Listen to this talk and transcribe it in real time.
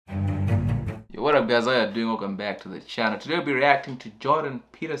up, guys? How you doing? Welcome back to the channel. Today we'll be reacting to Jordan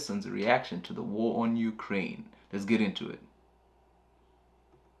Peterson's reaction to the war on Ukraine. Let's get into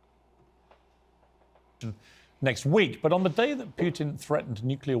it. Next week, but on the day that Putin threatened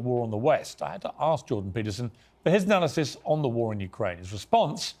nuclear war on the West, I had to ask Jordan Peterson for his analysis on the war in Ukraine. His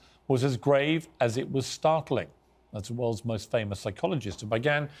response was as grave as it was startling. That's the world's most famous psychologist, who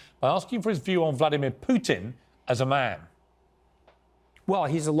began by asking for his view on Vladimir Putin as a man. Well,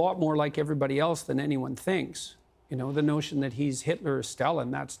 he's a lot more like everybody else than anyone thinks. You know, the notion that he's Hitler or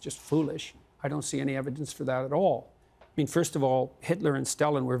Stalin, that's just foolish. I don't see any evidence for that at all. I mean, first of all, Hitler and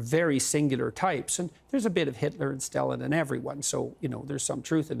Stalin were very singular types, and there's a bit of Hitler and Stalin in everyone, so, you know, there's some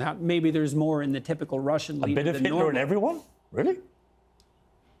truth in that. Maybe there's more in the typical Russian leader than normal. A bit of Hitler in everyone? Really?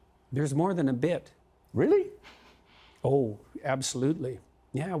 There's more than a bit. Really? Oh, absolutely.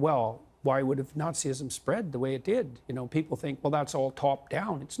 Yeah, well, why would have Nazism spread the way it did? You know, people think, well, that's all top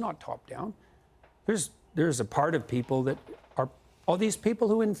down. It's not top down. There's a part of people that are all these people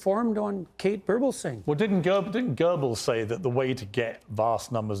who informed on Kate Birbelsing. Well, didn't Goebbels say that the way to get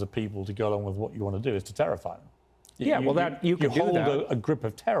vast numbers of people to go along with what you want to do is to terrify them? Yeah, you could hold do that. a grip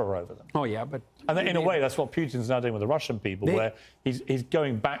of terror over them. Oh, yeah, but... And in a way, that's what Putin's now doing with the Russian people, where he's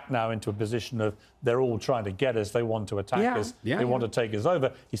going back now into a position of they're all trying to get us, they want to attack us, they want to take us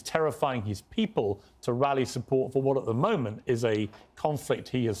over. He's terrifying his people to rally support for what at the moment is a conflict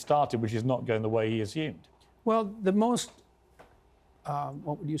he has started, which is not going the way he assumed. Well, the most,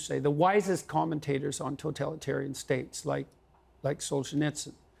 what would you say, the wisest commentators on totalitarian states, like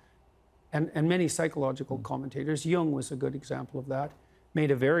Solzhenitsyn, and many psychological commentators, Jung was a good example of that,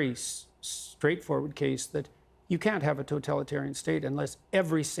 made a very straightforward case that you can't have a totalitarian state unless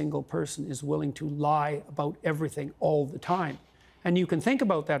every single person is willing to lie about everything all the time. And you can think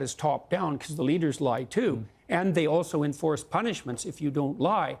about that as top down because the leaders lie too. And they also enforce punishments if you don't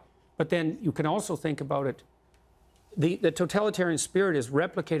lie. But then you can also think about it, the totalitarian spirit is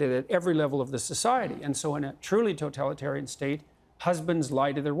replicated at every level of the society. And so in a truly totalitarian state, husbands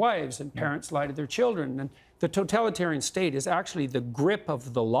lie to their wives and parents lie to their children. And the totalitarian state is actually the grip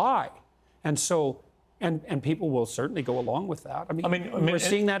of the lie. And so, and people will certainly go along with that. I mean we're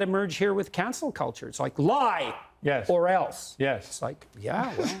seeing that emerge here with cancel culture. It's like lie or else. Yes. It's like,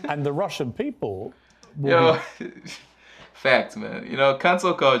 yeah. Well. And the Russian people will Facts, man. You know,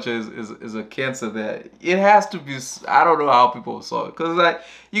 cancel culture is a cancer that it has to be. I don't know how people solve it, because like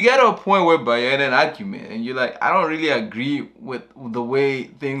you get to a point whereby you're in an argument and you're like, I don't really agree with the way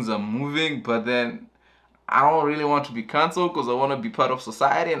things are moving, but then I don't really want to be canceled because I want to be part of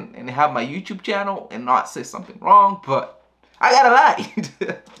society and have my YouTube channel and not say something wrong, but I gotta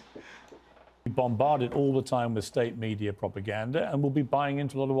lie. Bombarded all the time with state media propaganda, and we'll be buying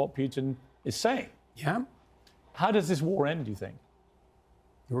into a lot of what Putin is saying. Yeah. How does this war end, do you think?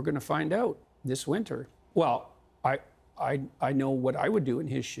 We're going to find out this winter. Well, I know what I would do in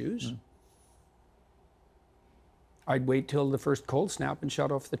his shoes. I'd wait till the first cold snap and shut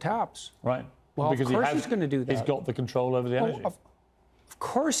off the taps. Right. Well, because of course he's going to do that. He's got the control over the energy. Of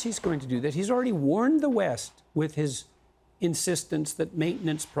course he's going to do that. He's already warned the West with his insistence that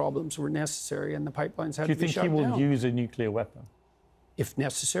maintenance problems were necessary and the pipelines had to be shut down. Do you think he will use a nuclear weapon? If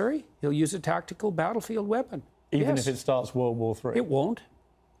necessary, he'll use a tactical battlefield weapon. Even if it starts World War III? It won't,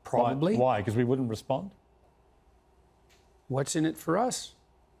 probably. Why? Because we wouldn't respond? What's in it for us?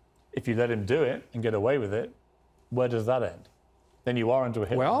 If you let him do it and get away with it, where does that end? Then you are into a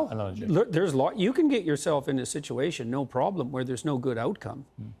Hitler analogy. There's a lot. You can get yourself in a situation, no problem, where there's no good outcome.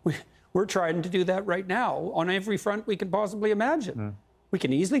 We're trying to do that right now on every front we can possibly imagine. We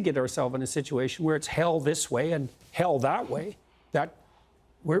can easily get ourselves in a situation where it's hell this way and hell that way.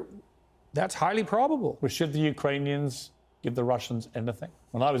 That's highly probable. Well, should the Ukrainians give the Russians anything?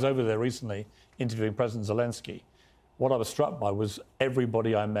 When I was over there recently interviewing President Zelensky, what I was struck by was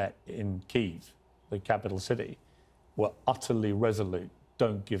everybody I met in Kyiv, the capital city, were utterly resolute.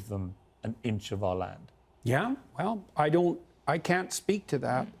 Don't give them an inch of our land. Yeah, well, I can't speak to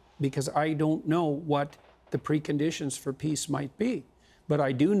that because I don't know what the preconditions for peace might be. But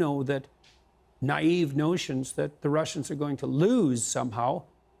I do know that naive notions that the Russians are going to lose somehow,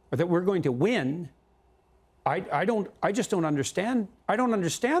 or that we're going to win, I just don't understand. I don't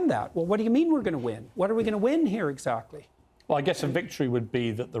understand that. Well, what do you mean we're going to win? What are we going to win here exactly? Well, I guess a victory would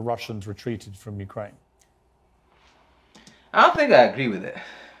be that the Russians retreated from Ukraine. I don't think I agree with it.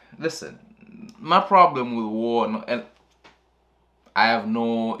 Listen, my problem with war, and I have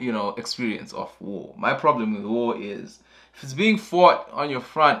no, experience of war. My problem with war is, if it's being fought on your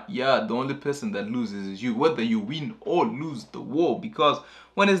front, the only person that loses is you, whether you win or lose the war. Because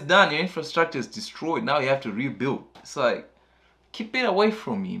when it's done, your infrastructure is destroyed. Now you have to rebuild. It's like, keep it away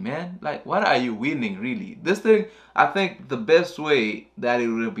from me, man. Like, what are you winning, really? This thing, I think the best way that it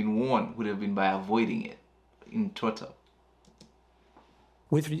would have been won would have been by avoiding it in total.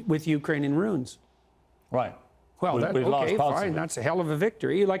 With Ukraine in ruins. Right. Well, okay, fine. That's a hell of a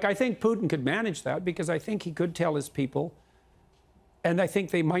victory. Like, I think Putin could manage that because I think he could tell his people, and I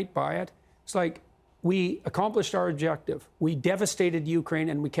think they might buy it. It's like, we accomplished our objective. We devastated Ukraine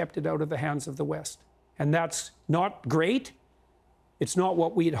and we kept it out of the hands of the West. And that's not great. It's not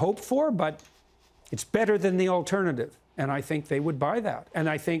what we had hoped for, but it's better than the alternative. And I think they would buy that. And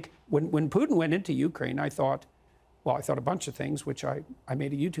I think when Putin went into Ukraine, I thought a bunch of things, which I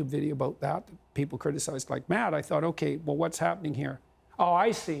made a YouTube video about that. People criticized like mad. I thought, okay, well, what's happening here? Oh,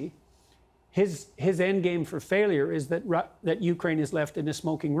 I see. His end game for failure is that Ukraine is left in a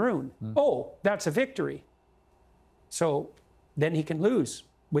smoking ruin. Oh, that's a victory. So then he can lose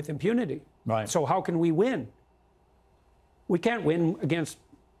with impunity. Right. So how can we win? We can't win against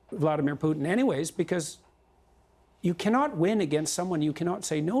Vladimir Putin anyways, because you cannot win against someone you cannot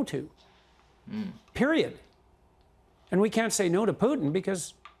say no to. Period. And we can't say no to Putin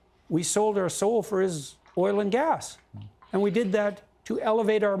because we sold our soul for his oil and gas. And we did that to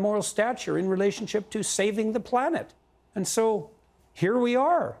elevate our moral stature in relationship to saving the planet. And so here we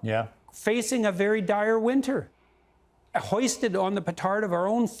are, facing a very dire winter, hoisted on the petard of our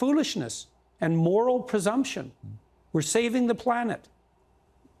own foolishness and moral presumption. We're saving the planet.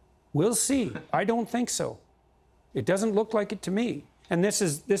 We'll see. I don't think so. It doesn't look like it to me. And this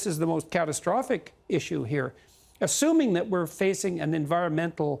is the most catastrophic issue here. Assuming that we're facing an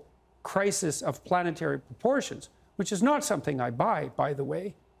environmental crisis of planetary proportions, which is not something I buy, by the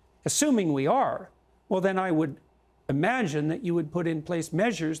way, assuming we are, well, then I would imagine that you would put in place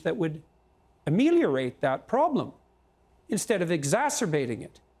measures that would ameliorate that problem instead of exacerbating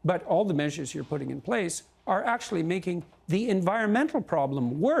it. But all the measures you're putting in place are actually making the environmental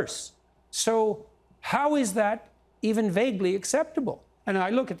problem worse. So how is that even vaguely acceptable? And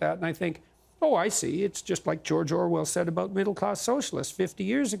I look at that and I think, oh, I see. It's just like George Orwell said about middle-class socialists 50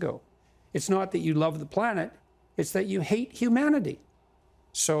 years ago. It's not that you love the planet, it's that you hate humanity.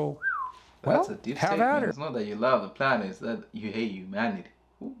 So, That's well, a deep have statement. at her. It's not that you love the planet, it's that you hate humanity.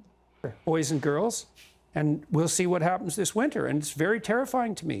 Ooh. Boys and girls, and we'll see what happens this winter. And it's very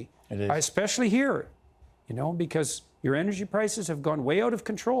terrifying to me. It is. Especially here, you know, because your energy prices have gone way out of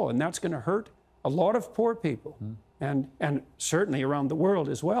control, and that's going to hurt a lot of poor people, and certainly around the world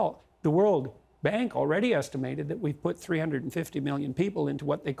as well. The World Bank already estimated that we've put 350 million people into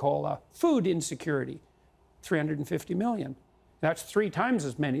what they call food insecurity. 350 million. That's 3 times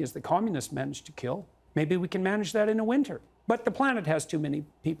as many as the communists managed to kill. Maybe we can manage that in a winter. But the planet has too many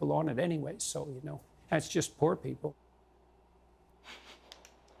people on it anyway, so, you know, that's just poor people.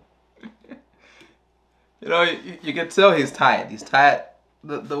 You know, you can tell he's tired. He's tired.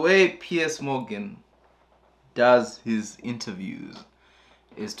 The way Piers Morgan does his interviews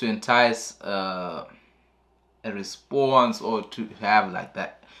is to entice a response or to have like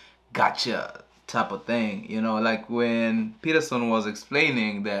that gotcha type of thing. You know, like when Peterson was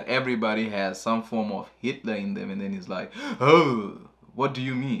explaining that everybody has some form of Hitler in them, and then he's like, oh, what do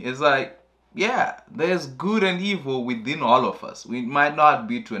you mean? It's like, yeah, there's good and evil within all of us. We might not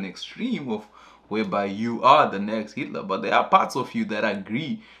be to an extreme of whereby you are the next Hitler, but there are parts of you that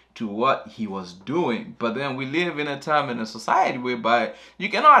agree to what he was doing. But then we live in a time in a society whereby you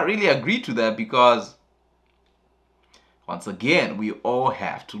cannot really agree to that, because once again, we all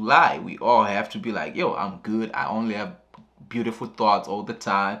have to lie. We all have to be like, yo, I'm good. I only have beautiful thoughts all the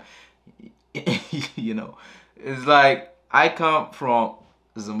time. You know, it's like, I come from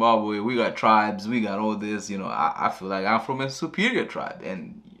Zimbabwe. We got tribes. We got all this. You know, I feel like I'm from a superior tribe.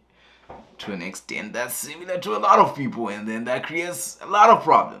 And to an extent, that's similar to a lot of people. And then that creates a lot of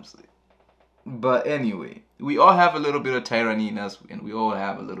problems. But anyway, we all have a little bit of tyranny in us. And we all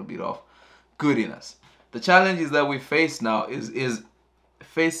have a little bit of good in us. The challenges that we face now is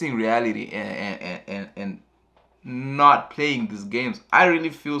facing reality and not playing these games. I really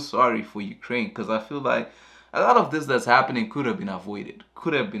feel sorry for Ukraine, because I feel like a lot of this that's happening could have been avoided.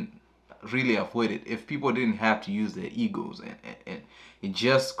 Could have been really avoided if people didn't have to use their egos and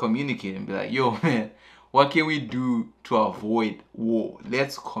just communicate and be like, yo, man, what can we do to avoid war?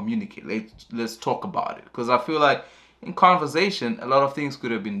 Let's communicate. Let's talk about it. Because I feel like in conversation, a lot of things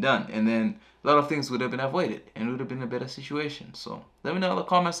could have been done. And then a lot of things would have been avoided, and it would have been a better situation. So let me know in the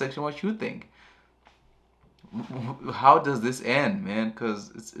comment section what you think. How does this end, man?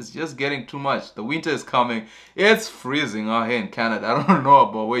 Because it's just getting too much. The winter is coming. It's freezing out here in Canada. I don't know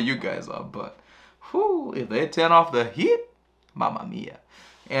about where you guys are, but whew, if they turn off the heat, mamma mia.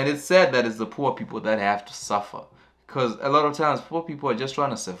 And it's sad that it's the poor people that have to suffer, Because a lot of times poor people are just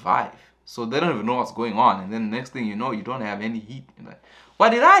trying to survive. So they don't even know what's going on. And then the next thing you know, you don't have any heat. You're like, what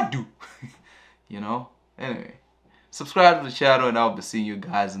did I do? You know? Anyway, subscribe to the channel and I'll be seeing you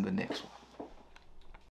guys in the next one.